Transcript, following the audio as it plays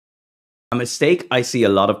A mistake I see a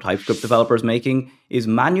lot of TypeScript developers making is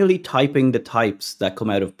manually typing the types that come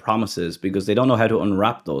out of promises because they don't know how to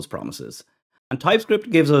unwrap those promises. And TypeScript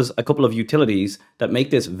gives us a couple of utilities that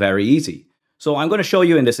make this very easy. So I'm going to show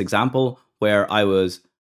you in this example where I was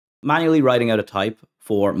manually writing out a type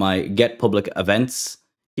for my getPublicEvents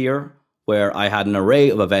here, where I had an array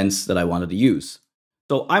of events that I wanted to use.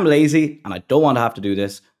 So I'm lazy and I don't want to have to do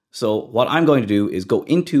this. So what I'm going to do is go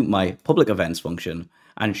into my public events function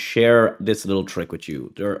and share this little trick with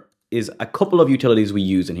you. There is a couple of utilities we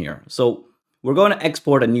use in here. So we're going to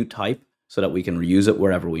export a new type so that we can reuse it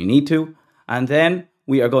wherever we need to. And then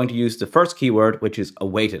we are going to use the first keyword, which is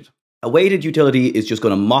awaited. Awaited utility is just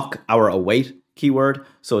going to mock our await keyword.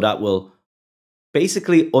 So that will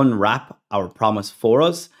basically unwrap our promise for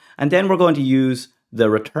us. And then we're going to use the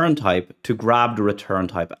return type to grab the return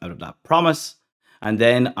type out of that promise. And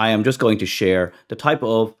then I am just going to share the type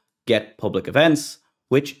of getPublicEvents,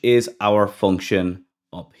 which is our function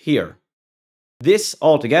up here. This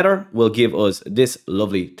altogether will give us this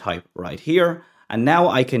lovely type right here. And now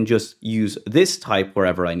I can just use this type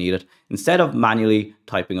wherever I need it, instead of manually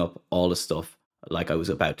typing up all the stuff like I was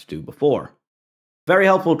about to do before. Very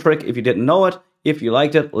helpful trick if you didn't know it. If you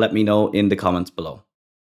liked it, let me know in the comments below.